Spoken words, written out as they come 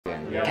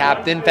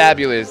Captain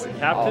Fabulous.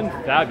 Captain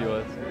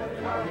Fabulous.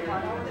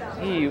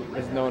 He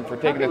is known for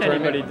How taking the can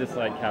tournament. anybody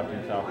dislike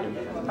Captain Falcon?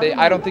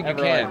 I don't think you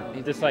Ever, can.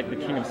 Like, just like the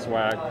king of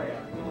swag.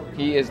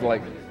 He is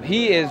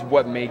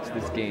what makes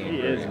this game. He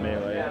is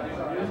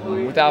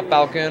melee. Without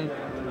Falcon,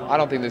 I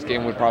don't think this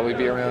game would probably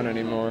be around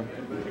anymore.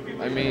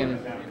 I mean,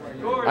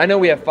 I know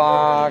we have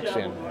Fox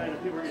and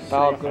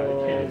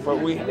Falcon, but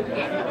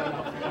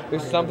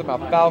there's something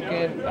about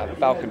Falcon punch.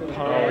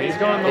 Oh, he's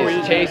going his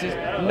Luigi. chases.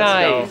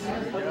 Nice.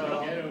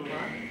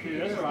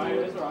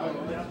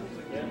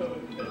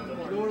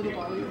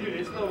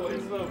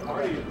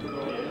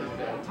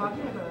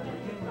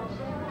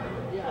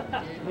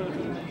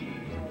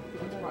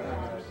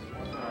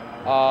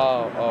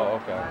 Oh,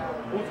 okay.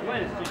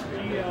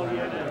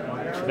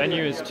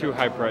 Venue is too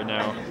hype right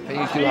now. I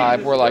think he's too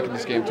hype. We're liking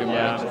this game too much.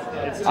 Yeah,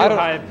 it's too I don't-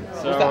 hype.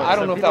 So, I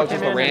don't know if that was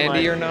just a people came in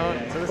Randy and, or not.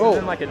 So this Oh. is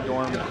in like a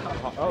dorm.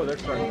 Oh, they're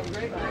starting.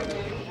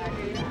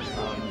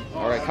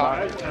 All right,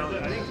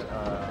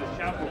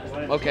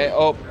 okay.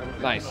 Oh,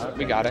 nice.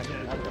 We got it.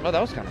 Oh, that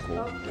was kind of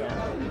cool.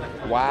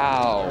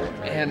 Wow.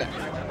 And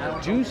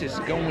Juice is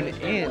going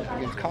in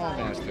against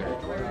Callmaster.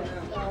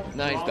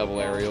 Nice double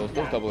aerials.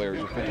 Those double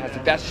aerials are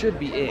fantastic. That should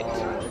be it.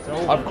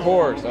 Of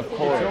course.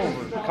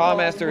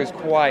 Callmaster is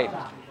quite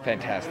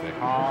fantastic.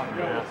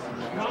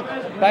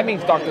 That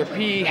means Dr.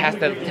 P has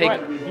to take.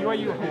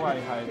 BYU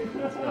Hawaii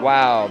hype.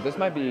 Wow, this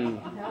might be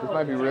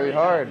really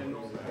hard.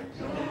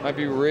 Might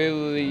be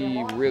really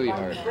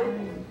hard.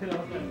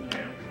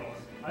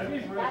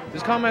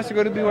 Does Callmaster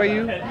go to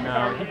BYU?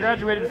 No, he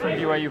graduated from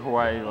BYU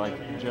Hawaii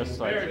just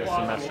like a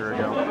semester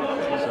ago.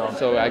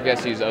 So I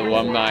guess he's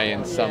alumni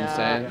in some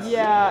sense.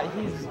 Yeah,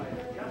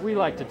 we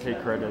like to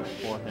take credit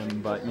for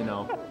him, but we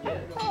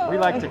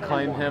like to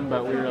claim him,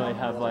 but we really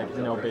have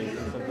no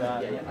basis of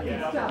that.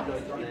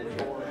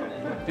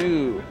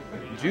 Dude,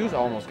 Juice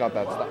almost got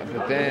that stop,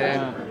 but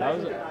then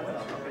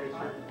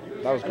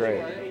that was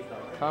great.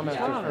 He's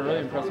on a really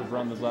impressive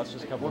run those last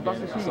couple of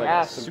games.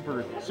 Just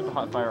super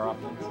hot fire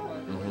offense.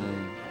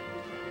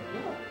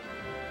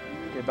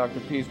 Okay, Dr.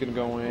 P is gonna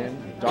go in.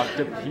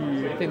 Dr.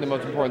 P. I think the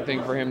most important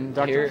thing for him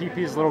Dr. here.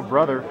 PP's little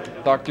brother.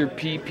 Dr.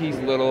 PP's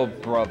little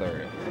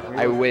brother.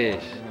 I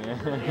wish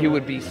he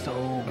would be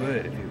so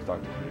good if he was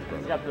Dr. P.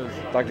 He's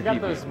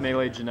got those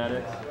melee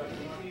genetics.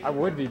 I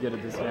would be good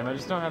at this game. I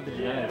just don't have the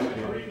genetics.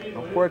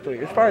 Unfortunately,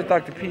 as far as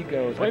Dr. P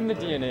goes, blame the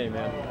DNA,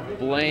 man.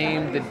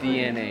 Blame the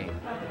DNA.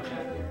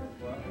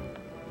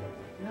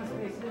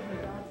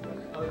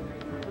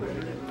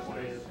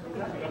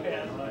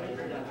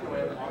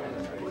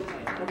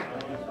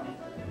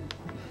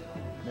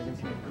 Making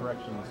some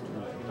corrections to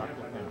Dr.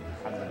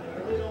 Phantasm.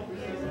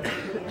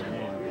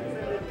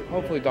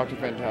 Hopefully Dr.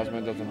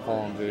 Phantasma doesn't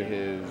fall into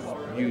his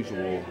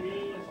usual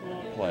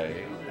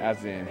play,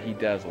 as in he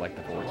does like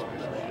the forward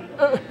space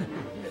a lot.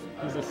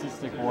 He's a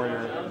C-stick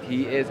warrior.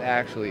 He is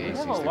actually a We have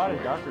C-stick a lot of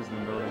warrior. doctors in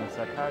the building.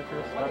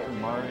 Psychiatrist, Dr.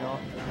 Mario.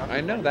 Dr.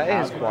 I know,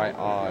 that is quite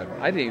odd.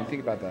 I didn't even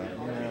think about that. Yeah.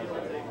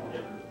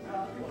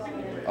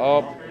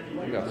 Oh,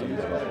 we got some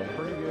stuff.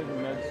 Pretty good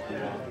in med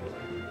school.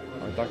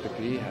 Dr.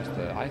 P has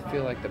to, I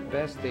feel like the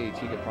best stage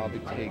he could probably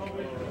take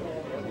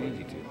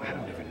Luigi to. I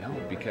don't even know,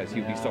 because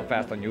he'd be so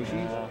fast on Yoshi's.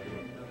 Yeah.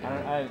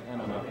 I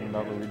know nothing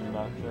about Luigi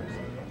matchups.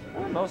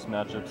 Or most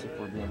matchups, if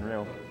we're being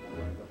real.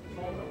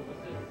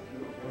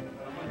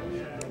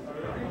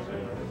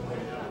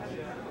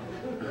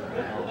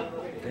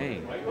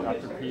 Dang.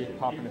 Dr. P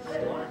popping a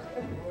stick.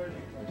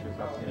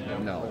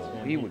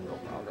 No, he would go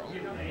Falco.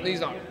 He's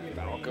not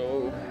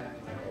Falco.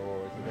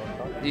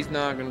 He's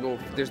not gonna go.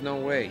 There's no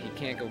way he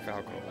can't go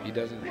Falco. He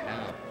doesn't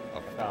have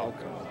a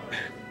Falco.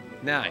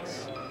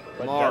 Nice.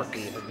 But Mark.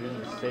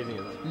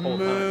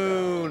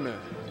 Moon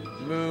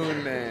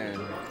Man.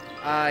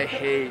 I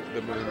hate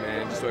the Moon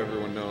Man, just so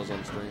everyone knows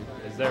on stream.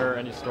 Is there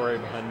any story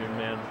behind Moon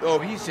Man? Oh,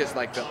 he's just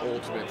like the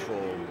ultimate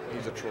troll.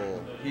 He's a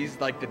troll. He's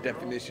like the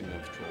definition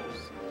of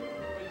trolls.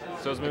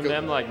 So is Moon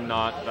Man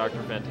not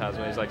Dr.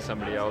 Phantasma? He's like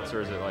somebody else,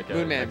 or is it like a...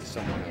 Moon Man's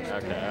someone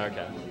else.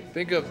 Okay.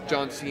 Think of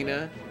John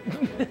Cena,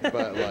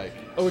 but like...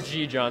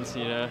 OG John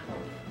Cena.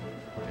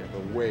 Yeah,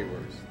 but way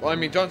worse. Well, I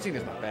mean, John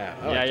Cena's not bad.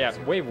 Yeah,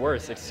 way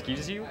worse.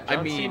 Excuse you?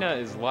 John Cena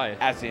is life.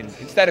 As in,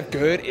 instead of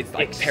good, it's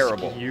like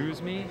terrible.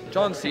 Excuse me?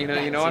 John Cena,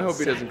 I hope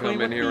he doesn't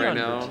come in exactly here what right the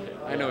now.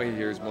 Undertaker. I know he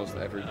hears most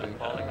everything.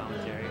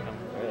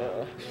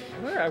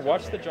 I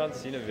watched the John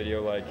Cena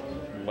video last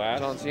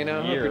John Cena? I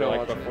hope year, you don't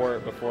watch it.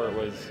 before it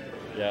was.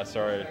 Yeah,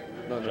 sorry,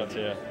 John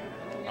Cena.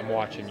 I'm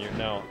watching you.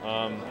 No,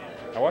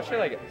 I watched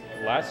it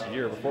last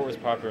year before it was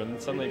popular, and then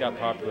suddenly it got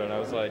popular, and I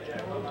was like,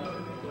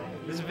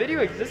 this video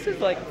existed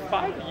 5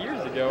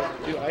 years ago.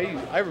 Dude,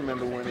 I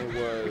remember when it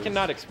was... We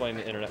cannot explain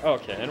the internet. Oh,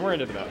 okay, and we're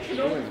into the match.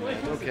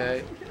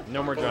 Okay.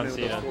 No more John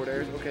Cena.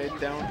 Okay,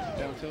 down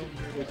tilt.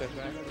 With that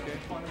back.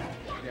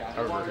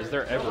 Okay. Is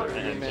there ever an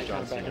end to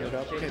John Cena?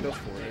 Okay, those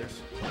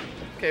forwards.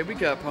 Okay, we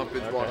got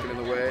Pumpkins walking in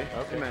the way.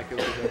 Okay.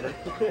 Immaculate is over.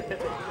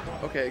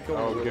 Okay, go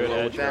on. Oh, good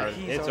edge guard.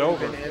 It's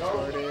over.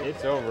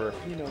 It's over.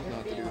 He knows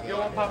not to do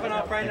that. Popping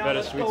off right You now. bet a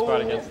Let's sweet go.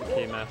 spot against the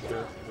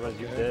K-Master. Otherwise,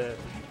 you dead.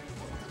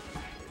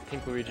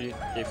 Pink Luigi,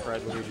 Gay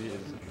Pride Luigi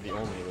is the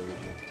only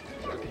Luigi.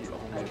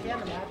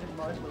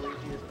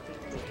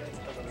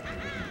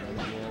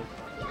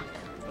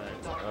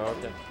 Oh,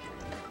 okay.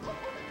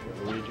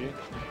 Luigi.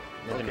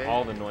 Making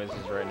all the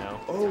noises right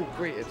now. Oh,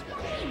 great. It's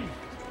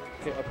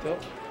okay, up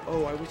tilt.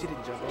 Oh, I wish he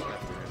didn't jump up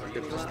after him. I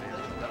could just stand.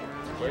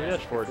 Maybe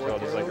that forward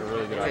tilt is like a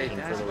really good option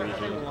for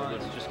Luigi.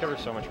 It just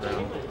covers so much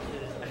ground.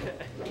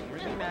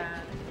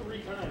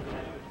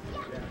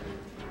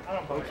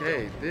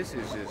 Okay, this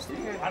is just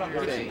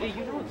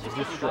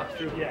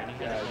Destruction.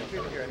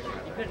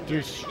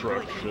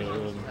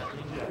 Destruction.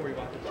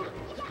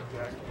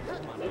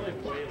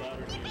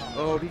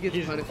 Oh, he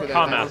gets punished for that.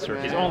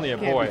 Commaster, he's only a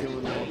boy.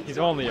 He's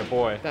only a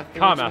boy.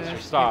 Commaster,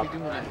 stop.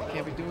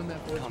 Can't be doing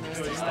that.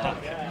 Commaster, stop.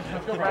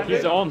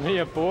 He's only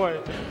a boy.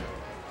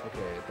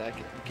 Okay,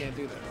 you can't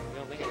do that. You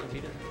don't think I can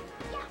beat him?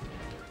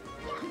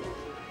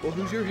 Well,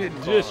 who's your hidden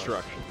boss?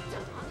 Destruction.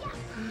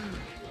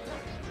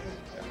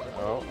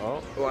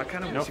 Oh. Oh, I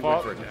kind of no wish you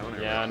fall. went for a down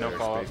air. Yeah, right no there,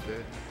 follow.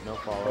 Space No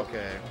follow.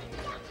 Okay.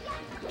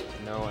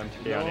 No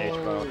MTK on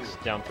H-box.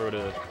 Down throw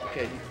to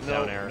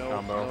down air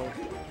combo.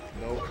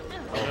 No.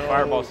 Oh,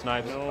 fireball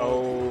snipes.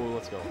 Oh,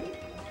 let's go.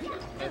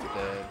 That's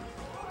dead.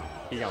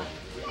 He gone.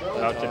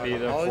 About to be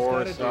the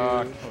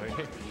 4-stock.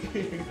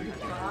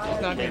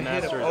 Game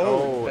Master.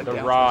 Oh, the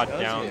rod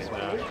down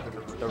smash.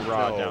 The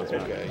rod down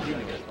smash.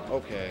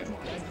 Okay.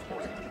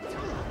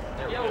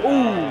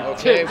 Ooh,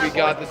 okay, we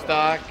got the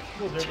stock.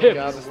 We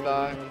got the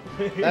stock.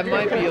 That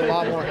might be a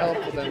lot more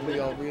helpful than we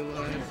all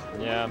realize.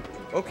 Yeah.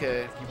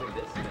 Okay.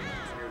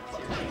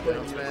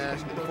 Down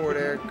smash, in the forward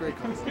air. Great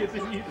combo. It's a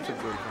good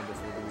combo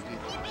for Luigi.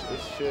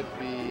 This should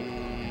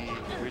be...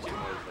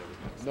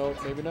 No,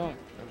 maybe not.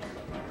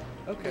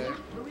 Okay.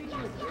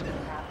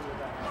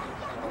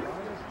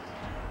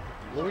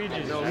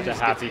 Luigi's just a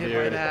happy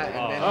dude.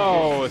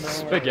 Oh,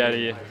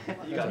 spaghetti.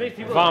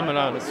 Vomit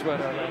on the sweat.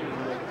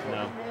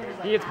 No.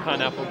 He gets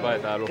pineapple by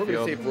Battlefield. We're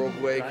going to see if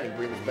Rogueway can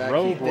bring us back.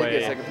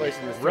 Rogueway.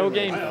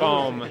 Rogaine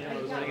Foam.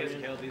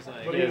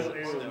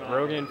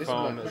 Rogaine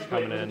Foam is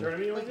coming in.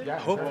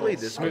 Hopefully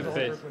this smooth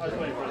face.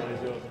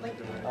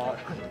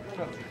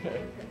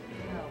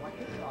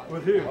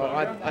 With who? Oh,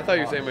 I thought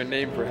you were saying my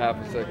name for half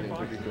a second,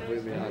 to be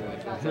completely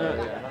honest.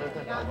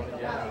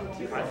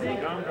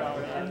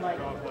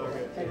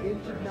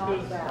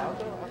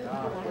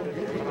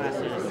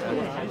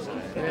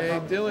 Hey,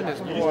 Dylan is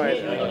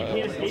quite.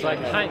 It's like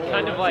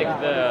kind of like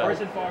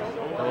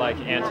the like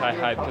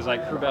anti-hype, because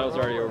like crew battle's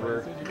already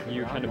over.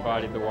 You kind of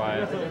bodied the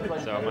Y,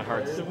 so my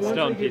heart's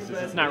still in pieces.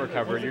 It's not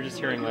recovered. You're just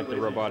hearing like the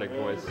robotic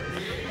voice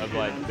of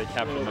like they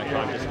captured my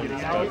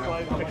consciousness.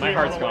 But my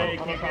heart's gone.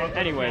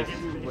 Anyways,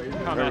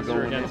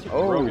 Commaster against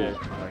Rogueway.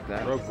 Like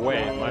that.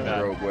 Rogueway, my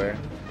bad. Rogueway.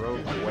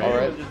 All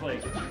right.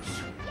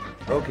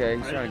 Okay,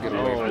 he's trying to get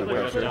away from the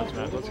pressure.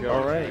 Let's go.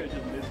 All right.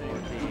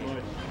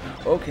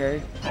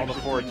 Okay. All the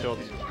forward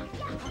tilts.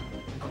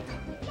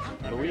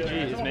 Luigi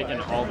is making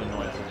all the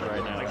noises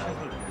right now.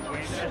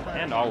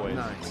 And always.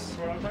 Nice.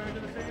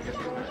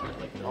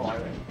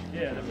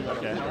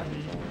 Okay.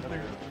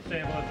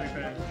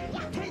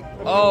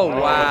 Oh,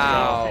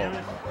 wow.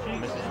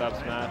 Misses that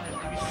smash.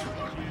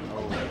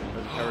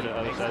 Covered it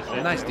other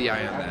side. Nice DI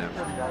on that.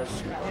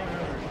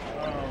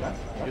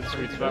 Good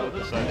sweet spot with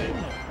the side.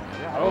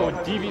 Oh,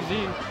 DBZ.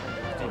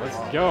 Let's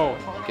go.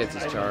 Gets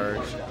his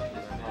charge.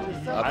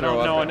 I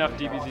don't know enough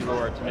DBZ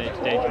lore to make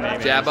dank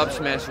names. Jab up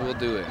smash will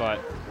do it. But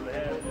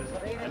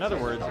in other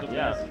words,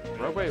 yeah,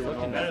 Rogueway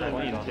looking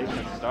clean, taking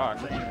the stock.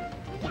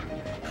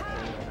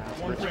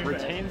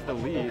 Retains the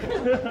lead.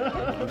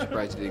 I'm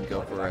surprised he didn't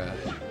go for a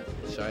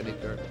shiny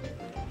card.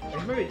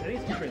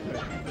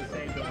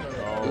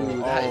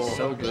 Ooh, that is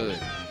so good.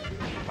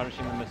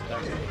 Punishing the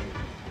misstep.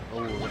 Oh,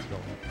 let's go.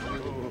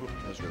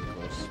 That was really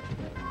close.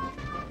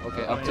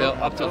 Okay, up tilt,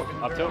 up tilt.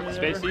 Up tilt,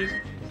 spaceys.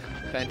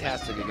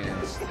 Fantastic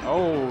against.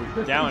 Oh,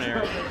 down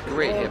air.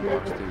 Great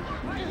hitbox, dude.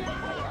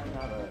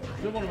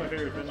 Still one of my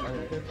favorite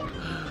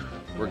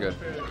We're good.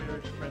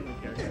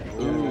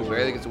 Ooh,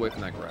 barely gets away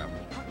from that grab.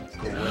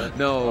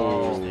 No.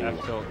 Oh,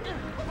 F tilt.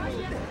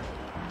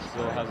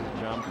 Still has his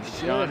jump.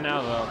 He's gone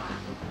now, though.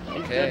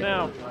 He's good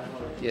now.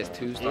 He has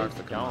 2 stars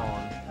to come.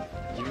 Gone.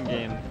 Even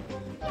game.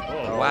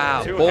 Oh,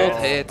 wow, both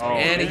hits,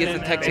 and he gets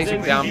the tech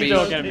chasing down B.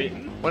 Be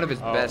One of his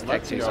best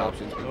tech chase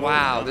options.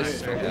 Wow, this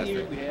is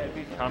fantastic.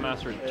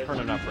 Commaster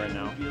turning up right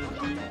now.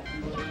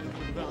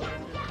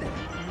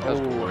 That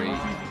was great.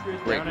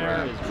 Great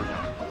grab.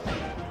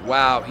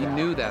 Wow, he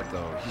knew that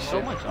though. He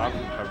so much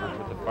option coverage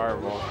with the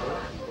fireball.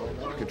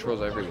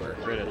 Controls everywhere.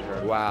 Great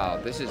edge. Wow,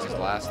 this is his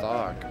last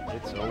stock.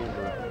 It's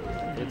over.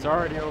 It's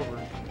already over.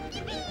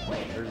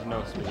 There's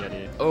no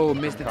spaghetti. Oh,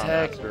 missed the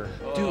tech.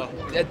 Dude,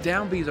 that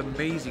down B is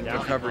amazing for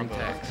covering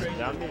techs.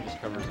 Down B just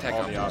covers tech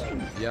all the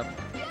options. Yep.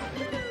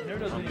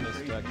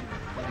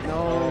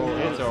 No,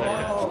 it's over.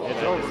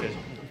 It's over.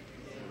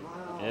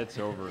 It's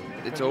over.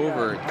 It's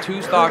over.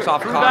 2 stocks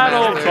off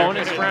battle Commaster.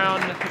 Bonus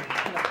round.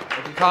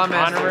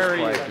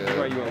 Honorary.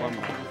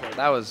 BYU.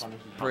 That was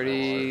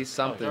pretty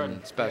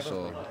something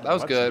special. That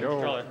was good.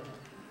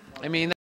 I mean.